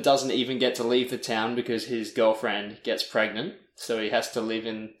 One of them doesn't even get to leave the town because his girlfriend gets pregnant, so he has to live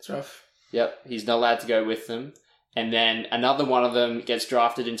in... It's rough. Yep, he's not allowed to go with them. And then another one of them gets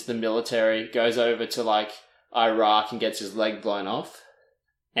drafted into the military, goes over to, Iraq and gets his leg blown off.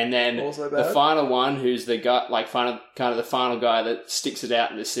 And then the final one, who's the guy, kind of the final guy that sticks it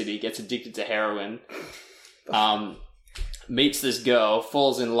out in the city, gets addicted to heroin, meets this girl,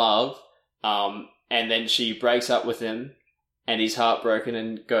 falls in love, and then she breaks up with him, and he's heartbroken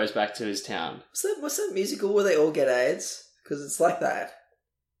and goes back to his town. What's that musical where they all get AIDS? Because it's like that.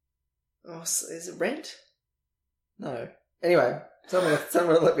 Oh, is it Rent? No. Anyway, someone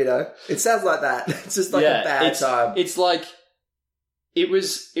will let me know. It sounds like that. It's just like a bad time. It's like it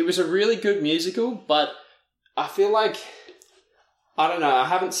was a really good musical, but I feel like I don't know. I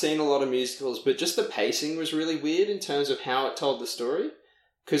haven't seen a lot of musicals, but just the pacing was really weird in terms of how it told the story,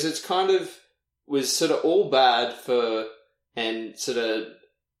 because it's kind of was sort of all bad for and sort of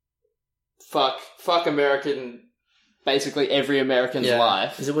fuck American. Basically every American's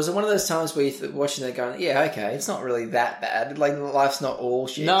life. Was it one of those times where you're watching that going, yeah, okay, it's not really that bad. Like, life's not all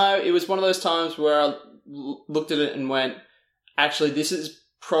shit. No, it was one of those times where I looked at it and went, actually, this is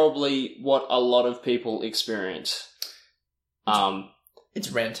probably what a lot of people experience.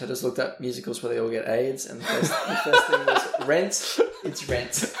 It's Rent. I just looked up musicals where they all get AIDS, and the first thing was Rent. It's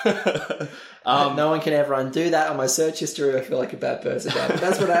Rent. No one can ever undo that on my search history. I feel like a bad person now, but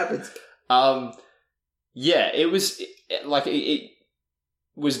that's what happens. Yeah, it was it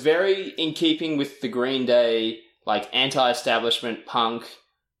was very in keeping with the Green Day anti-establishment punk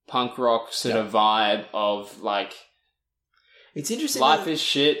rock sort of vibe of it's interesting. Life is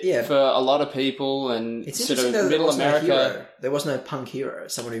shit for a lot of people, and it's sort of middle America. There was no punk hero,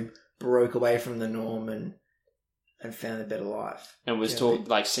 someone who broke away from the norm and found a better life, and was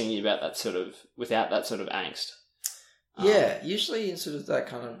singing about that sort of without that sort of angst. Usually in sort of that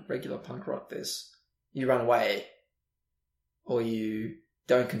kind of regular punk rock, you run away, or you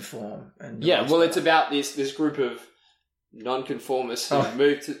don't conform. And it's about this group of non-conformists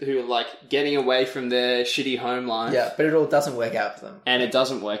who are getting away from their shitty home life. Yeah, but it all doesn't work out for them. And it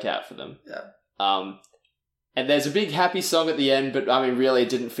doesn't work out for them. Yeah. And there's a big happy song at the end, but I mean, really, it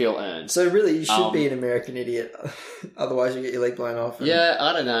didn't feel earned. So really, you should be an American idiot, otherwise you get your leg blown off. I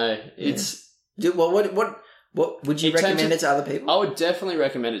don't know. It's what would you recommend it to other people? I would definitely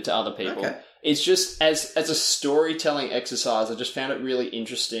recommend it to other people. Okay. It's just as a storytelling exercise, I just found it really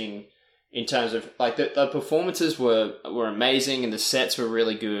interesting in terms of the performances were amazing and the sets were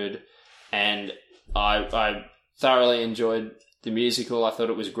really good, and I thoroughly enjoyed the musical. I thought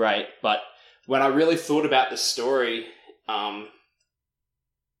it was great, but when I really thought about the story,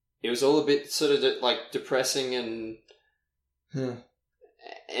 it was all a bit sort of depressing and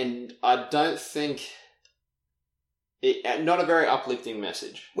I don't think. Not a very uplifting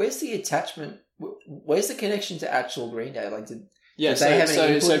message. Where's the attachment? Where's the connection to actual Green Day?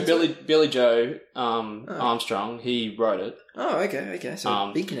 So Billy Joe Armstrong, he wrote it. Oh, okay.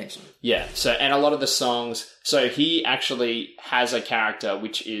 So big connection. Yeah. So and a lot of the songs. So he actually has a character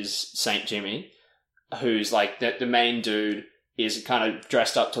which is Saint Jimmy, who's the main dude is kind of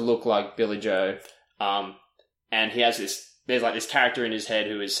dressed up to look like Billy Joe, and he has this. There's this character in his head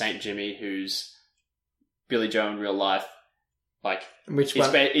who is Saint Jimmy, who's Billy Joe in real life, which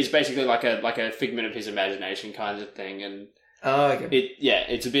one? Is basically like a figment of his imagination kind of thing, and okay.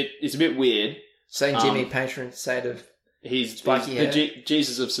 It's a bit weird. Saint Jimmy, patron saint of spiky hair.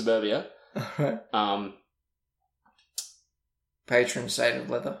 Jesus of suburbia. Patron saint of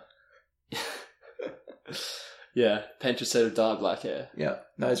leather. Yeah, patron saint of dyed black hair. Yeah,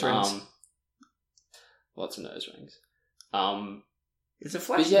 nose rings. Lots of nose rings. It's a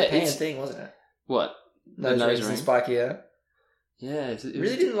flash in the pan thing, wasn't it? What? Nose rings and spiky hair. Yeah. It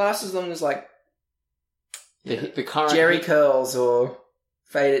really didn't last as long as the current Jerry curls or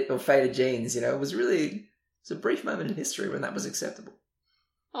faded jeans. It was a brief moment in history when that was acceptable.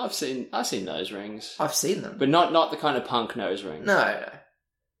 I've seen nose rings. I've seen them. But not the kind of punk nose rings. No.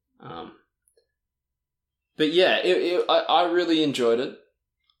 But yeah, I really enjoyed it.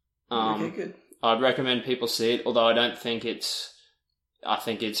 Okay, good. I'd recommend people see it, although I think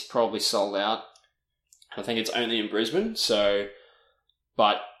it's probably sold out. I think it's only in Brisbane,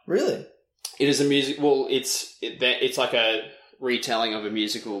 but... Really? It is a music... Well, it's like a retelling of a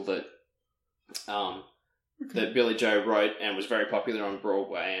musical that that Billy Joe wrote and was very popular on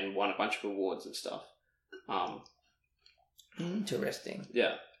Broadway and won a bunch of awards and stuff. Interesting.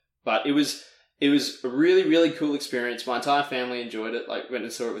 Yeah. But it was a really, really cool experience. My entire family enjoyed it. Like, went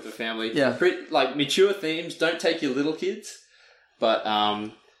and saw it with the family. Yeah. Mature themes. Don't take your little kids. But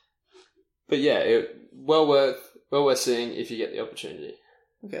yeah, well worth seeing if you get the opportunity.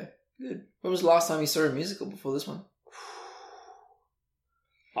 Okay, good. When was the last time you saw a musical before this one?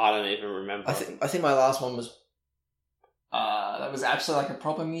 I don't even remember. I think my last one was that was actually like a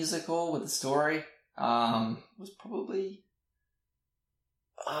proper musical with a story. Was probably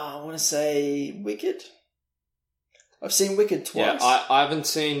I want to say Wicked. I've seen Wicked twice. Yeah, I haven't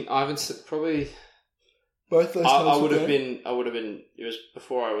seen probably both those times. I would have been. It was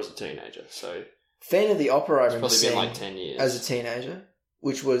before I was a teenager, so Phantom of the Opera. I remember probably seeing been like 10 years as a teenager,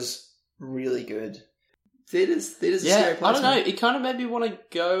 which was really good. Theaters. Yeah, I don't know. It kind of made me want to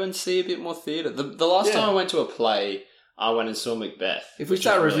go and see a bit more theatre. The last time I went to a play, I went and saw Macbeth. If we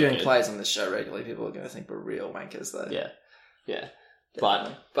start reviewing plays on this show regularly, people are going to think we're real wankers, though. Yeah.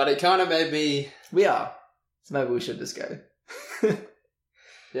 But it kind of made me... We are. So maybe we should just go.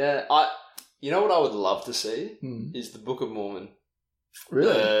 Yeah. You know what I would love to see? Is the Book of Mormon.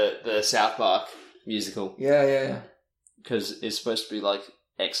 Really? The South Park musical. Yeah. Because it's supposed to be, like,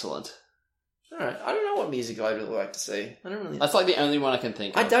 excellent. Alright, I don't know what musical I'd really like to see. That's like the only one I can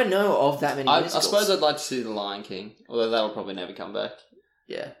think of. I don't know of that many musicals. I suppose I'd like to see The Lion King, although that'll probably never come back.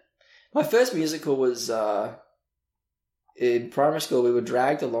 Yeah. My first musical was in primary school. We were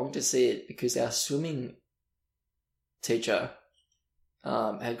dragged along to see it because our swimming teacher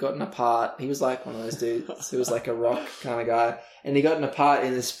had gotten a part. He was like one of those dudes who was like a rock kind of guy. And he got a part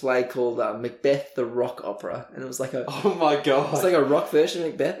in this play called Macbeth the Rock Opera. And it was like oh my God. It's like a rock version of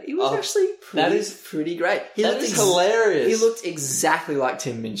Macbeth. He was actually pretty great. That is hilarious. He looked exactly like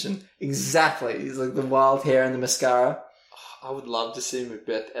Tim Minchin. Exactly. He's like the wild hair and the mascara. I would love to see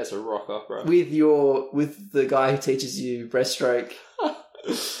Macbeth as a rock opera. With the guy who teaches you breaststroke.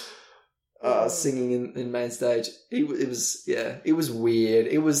 Singing in main stage. It was weird.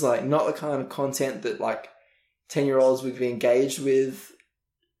 It was like not the kind of content that like 10-year-olds would be engaged with.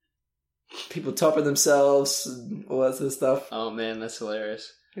 People topping themselves and all that sort of stuff. Oh man, that's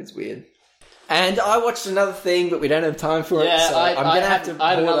hilarious. It's weird. And I watched another thing, but we don't have time for it. So I'm going to have to.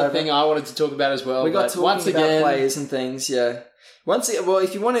 I had another thing I wanted to talk about as well. We got talking about players and things. Yeah.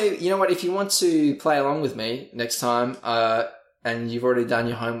 If you want to, if you want to play along with me next time, and you've already done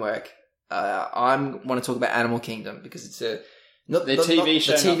your homework, I want to talk about Animal Kingdom because it's the TV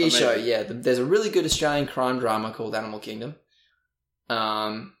show. The TV show, yeah. There's a really good Australian crime drama called Animal Kingdom,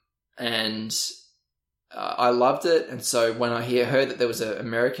 and I loved it. And so when I heard that there was an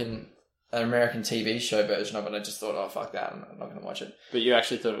American TV show version of it, I just thought, oh fuck that, I'm not going to watch it. But you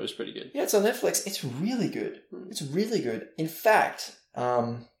actually thought it was pretty good. Yeah, it's on Netflix. It's really good. It's really good. In fact,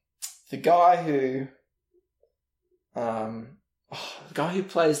 the guy who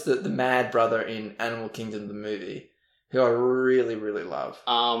plays the mad brother in Animal Kingdom the movie, who I really, really love.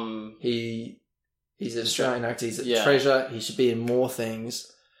 He's an Australian actor. He's a treasure. He should be in more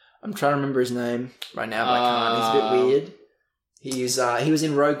things. I'm trying to remember his name right now, but I can't. He's a bit weird. He was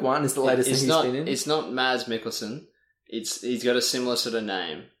in Rogue One. Is the latest thing he's been in. It's not Mads Mikkelsen. He's got a similar sort of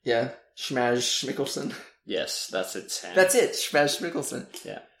name. Yeah, Schmaz Mikkelsen. Yes, that's it, Sam. That's it, Schmaz Mikkelsen.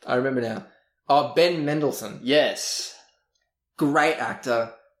 Yeah, I remember now. Oh, Ben Mendelsohn. Yes. Great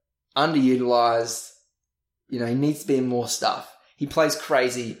actor, underutilized. He needs to be in more stuff. He plays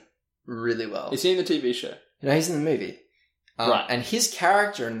crazy really well. Is he in the TV show? He's in the movie. Right. And his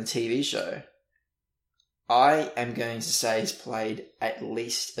character in the TV show, I am going to say is played at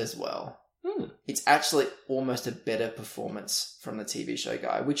least as well. It's actually almost a better performance from the TV show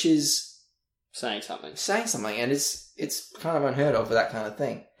guy, which is... Saying something. And it's kind of unheard of for that kind of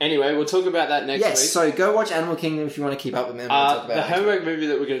thing. Anyway, we'll talk about that next week. Yes, so go watch Animal Kingdom if you want to keep up with me. The homework movie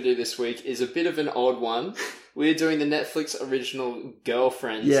that we're going to do this week is a bit of an odd one. We're doing the Netflix original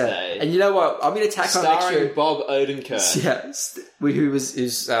Girlfriends Day. And you know what? I'm going to tack on extra... Starring Bob Odenkirk. Yeah, who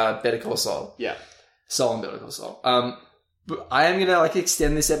is Better Call Saul. Yeah. Saul and Better Call Saul. I am going to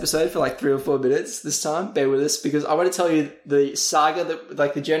extend this episode for 3 or 4 minutes this time. Bear with us because I want to tell you the saga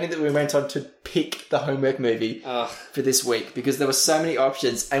the journey that we went on to pick the homework movie for this week because there were so many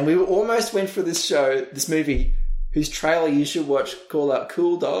options and we almost went for this movie whose trailer you should watch called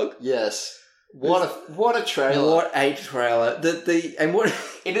Cool Dog. Yes. What a trailer. What a trailer.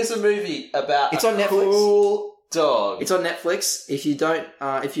 It is a movie about it's on Netflix. Cool dog. It's on Netflix. If you don't,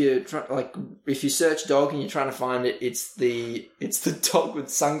 if you search dog and you're trying to find it, it's the dog with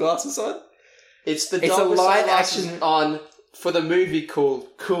sunglasses on. It's the dog with live action on for the movie called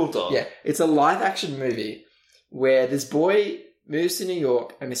Cool Dog. Yeah, it's a live action movie where this boy moves to New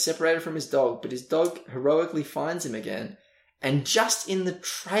York and is separated from his dog, but his dog heroically finds him again. And just in the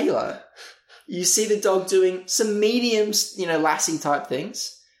trailer, you see the dog doing some medium, Lassie type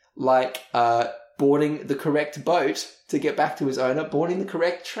things like boarding the correct boat to get back to his owner, boarding the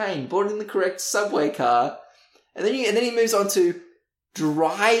correct train, boarding the correct subway car, and then he moves on to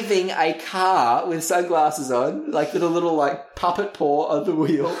driving a car with sunglasses on, with a little puppet paw on the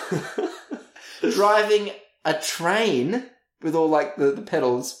wheel, driving a train with all the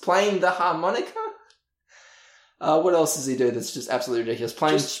pedals, playing the harmonica. What else does he do that's just absolutely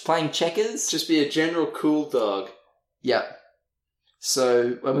ridiculous? Playing checkers. Just be a general cool dog. Yeah.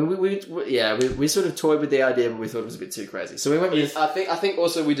 So, I mean, we sort of toyed with the idea, but we thought it was a bit too crazy. So we went with... I think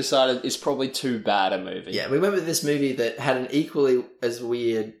also we decided it's probably too bad a movie. Yeah, we went with this movie that had an equally as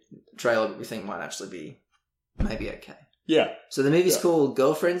weird trailer, but we think might actually be maybe okay. Yeah. So the movie's called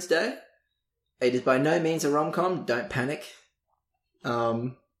Girlfriend's Day. It is by no means a rom-com. Don't panic.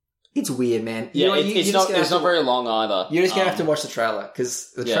 It's weird, man. Yeah, it's not very long either. You're just going to have to watch the trailer,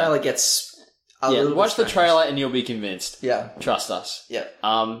 because the trailer gets... watch the trailer and you'll be convinced. Yeah. Trust us. Yeah.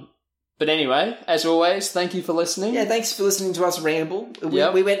 But anyway, as always, thank you for listening. Yeah, thanks for listening to us ramble.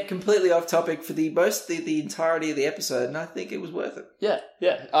 We went completely off topic for the entirety of the episode, and I think it was worth it. Yeah,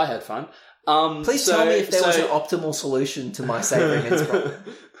 I had fun. Please tell me if there was an optimal solution to my savoury mince problem.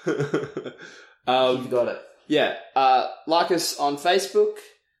 You've got it. Yeah. Like us on Facebook.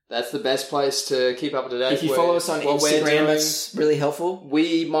 That's the best place to keep up to date. If you follow us on Instagram, it's really helpful.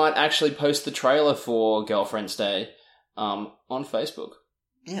 We might actually post the trailer for Girlfriend's Day on Facebook.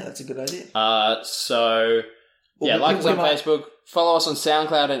 Yeah, that's a good idea. Like us on Facebook. Follow us on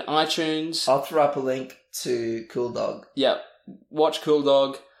SoundCloud and iTunes. I'll throw up a link to Cool Dog. Yeah, watch Cool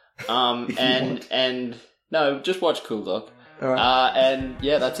Dog. Just watch Cool Dog. All right. And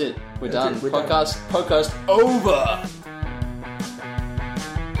yeah, that's it. We're done. Podcast over.